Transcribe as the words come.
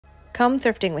Come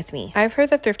thrifting with me. I've heard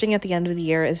that thrifting at the end of the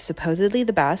year is supposedly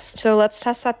the best, so let's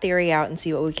test that theory out and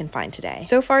see what we can find today.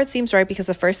 So far it seems right because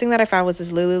the first thing that I found was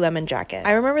this Lululemon jacket.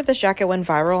 I remember this jacket went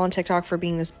viral on TikTok for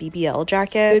being this BBL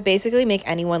jacket. It would basically make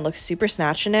anyone look super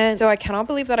snatched in it, so I cannot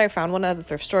believe that I found one at the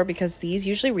thrift store because these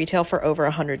usually retail for over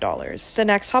 $100. The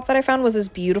next top that I found was this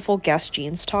beautiful Guess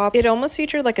jeans top. It almost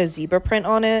featured like a zebra print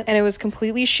on it, and it was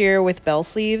completely sheer with bell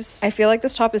sleeves. I feel like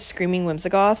this top is screaming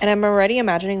whimsigoth, and I'm already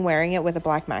imagining wearing it with a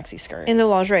black maxi skirt. In the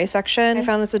lingerie section, I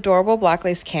found this adorable black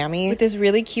lace cami with this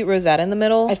really cute rosette in the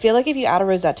middle. I feel like if you add a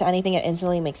rosette to anything, it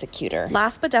instantly makes it cuter.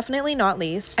 Last but definitely not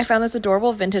least, I found this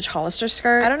adorable vintage Hollister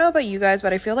skirt. I don't know about you guys,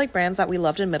 but I feel like brands that we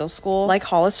loved in middle school, like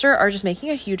Hollister, are just making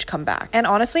a huge comeback. And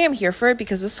honestly, I'm here for it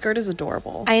because this skirt is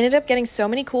adorable. I ended up getting so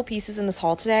many cool pieces in this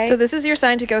haul today, so this is your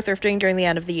sign to go thrifting during the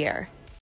end of the year.